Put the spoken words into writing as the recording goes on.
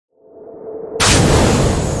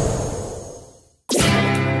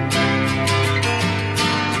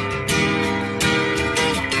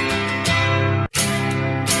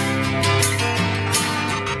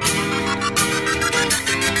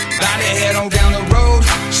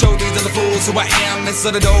a fool, so I am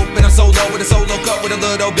Mr. the dope, and I'm solo with a solo cup with a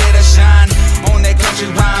little bit of shine. On that country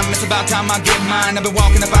rhyme, it's about time I get mine. I've been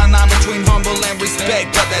walking a fine line between humble and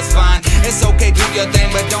respect, but that's fine. It's okay, do your thing,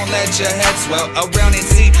 but don't let your head swell around and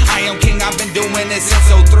see I am king, I've been doing this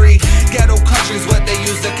since '03. Ghetto country's what they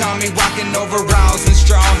used to call me, rocking overalls and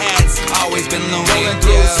straw hats, always been lonely. Rolling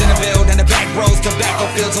through Centerville and the back roads, tobacco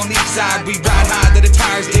fields on each side. We ride high to the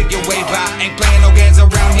tires, dig your way by. Ain't playing no games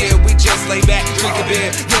around here, we just lay back, drink a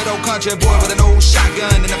beer. Good old country boy with an old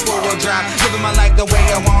shotgun and a four-wheel drive, living my life the way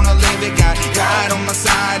I wanna live it. Got God on my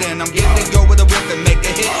side and I'm getting to go with a whip and make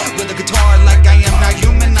a hit with a guitar like I am not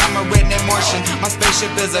human. I'm a redneck Martian. My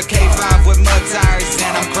spaceship is a K5 with mud tires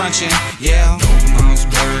and I'm crunching. Yeah. No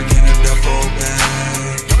Mossberg in a duffel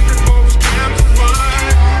bag.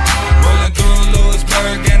 Rolling through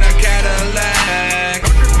Lewisburg and